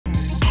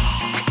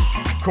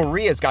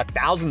Korea's got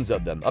thousands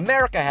of them.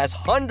 America has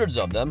hundreds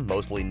of them,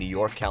 mostly New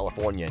York,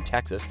 California, and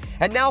Texas.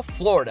 And now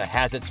Florida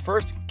has its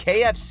first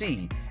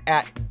KFC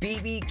at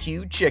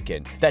BB.Q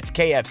Chicken. That's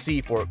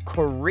KFC for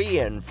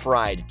Korean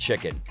Fried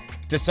Chicken.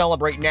 To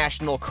celebrate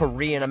National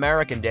Korean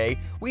American Day,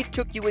 we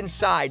took you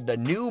inside the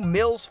new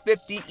Mills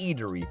 50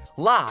 Eatery,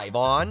 live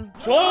on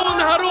좋은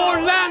하루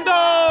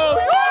Orlando!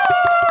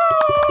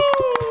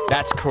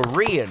 That's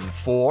Korean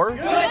for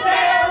Good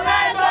day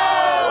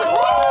Orlando!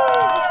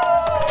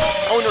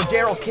 Owner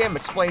Daryl Kim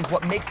explains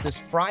what makes this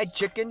fried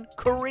chicken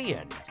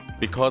Korean.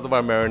 Because of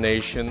our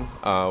marination,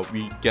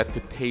 we get to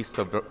taste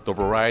the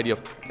variety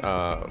of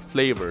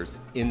flavors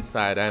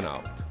inside and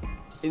out.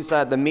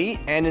 Inside the meat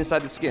and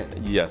inside the skin.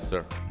 Yes,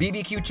 sir.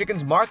 BB.Q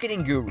Chicken's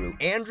marketing guru,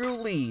 Andrew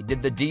Lee,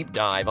 did the deep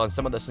dive on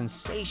some of the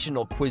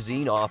sensational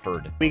cuisine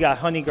offered. We got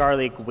honey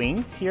garlic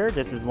wing here.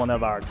 This is one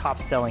of our top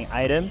selling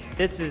items.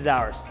 This is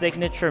our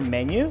signature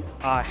menu.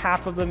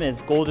 Half of them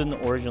is golden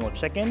original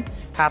chicken.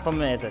 Half of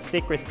them is a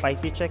sacred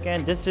spicy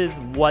chicken. This is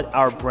what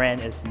our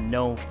brand is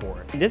known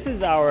for. This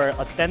is our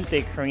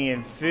authentic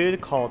Korean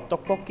food called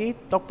tteokbokki.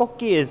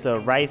 Tteokbokki is a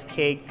rice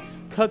cake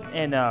cooked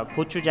in a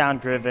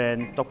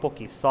gochujang-driven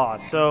tteokbokki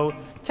sauce. So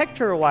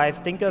texture-wise,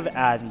 think of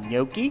as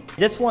gnocchi.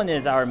 This one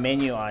is our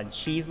menu on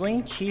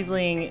cheeseling.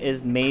 Cheeseling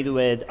is made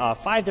with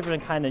 5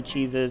 different kinds of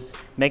cheeses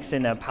mixed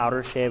in a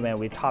powder shape, and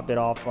we top it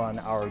off on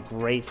our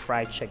great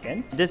fried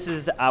chicken. This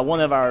is one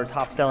of our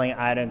top-selling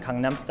items,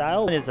 Gangnam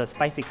style. It is a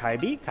spicy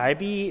galbi.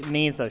 Galbi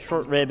means a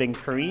short rib in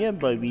Korean,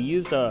 but we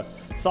use a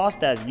sauce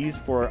that's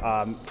used for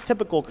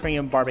typical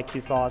Korean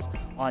barbecue sauce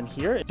on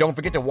here. Don't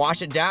forget to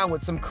wash it down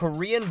with some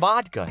Korean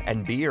vodka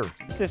and beer.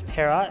 This is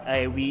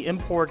Terra. We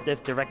import this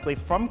directly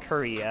from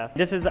Korea.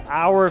 This is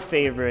our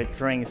favorite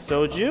drink,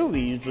 soju. We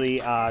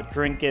usually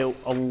drink it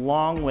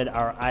along with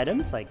our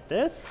items like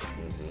this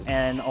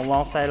and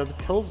alongside of the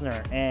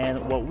Pilsner. And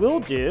what we'll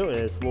do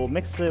is we'll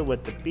mix it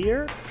with the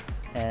beer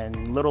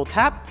and little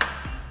tap.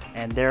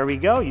 And there we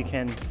go. You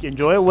can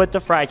enjoy it with the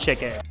fried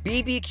chicken.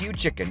 BB.Q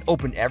Chicken,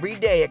 open every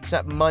day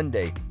except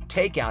Monday.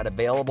 Takeout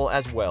available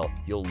as well.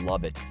 You'll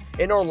love it.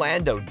 In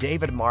Orlando,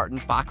 David Martin,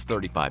 Fox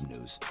 35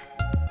 News.